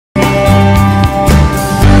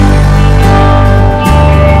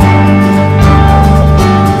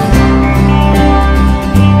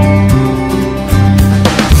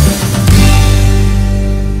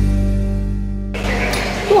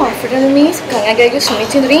Can I get you something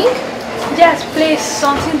to drink? Yes, please,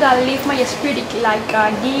 something that lifts my spirit, like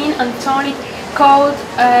gin and tonic, cold,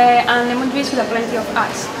 and lemon juice with plenty of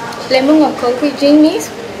ice. Lemon and coke with gin,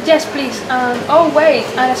 miss? Yes, please. And oh wait,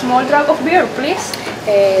 and a small drop of beer, please.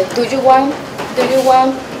 Do you want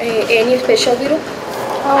any special beer?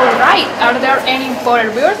 All right. Are there any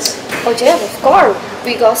imported beers? Oh yeah, of course.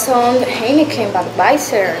 We got some Heineken,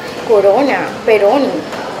 Budweiser, Corona, Peroni.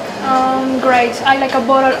 Great. I like a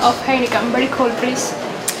bottle of Heineken. Very cold, please.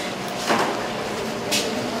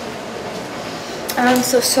 I'm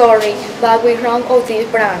so sorry, but we ran out of this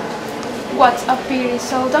brand. What's a pity?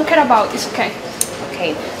 So don't care about. It's okay.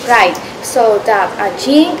 Okay, right. So that a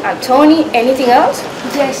gin, a tonic, anything else?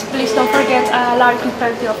 Yes, please don't forget a large with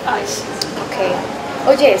plenty of ice. Okay.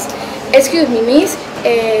 Oh yes. Excuse me, miss.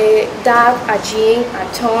 That a gin, a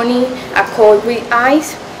tonic, a cold with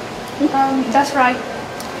ice. That's right.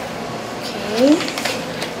 Okay.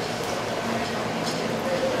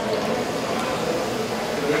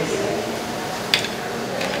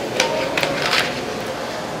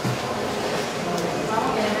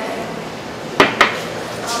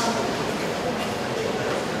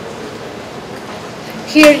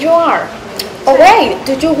 Here you are. Oh wait,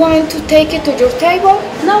 do you want to take it to your table?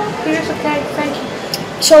 No, it is okay. Thank you.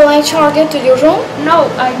 Shall I charge it to your room?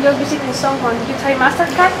 No, I'm just visiting someone. Did you take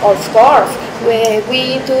MasterCard? Of course.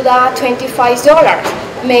 We do that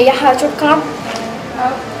 $25. May I have your card?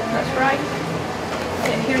 Oh, that's right.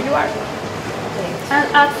 Okay, here you are. And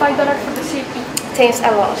add $5 for the shipping. Thanks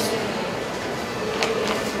a lot.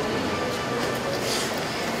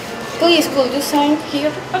 Please, could you sign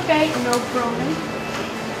here? Okay, no problem.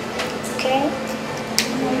 Okay.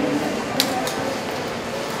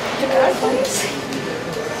 The card, please.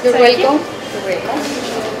 You're Thank you. welcome. You're welcome.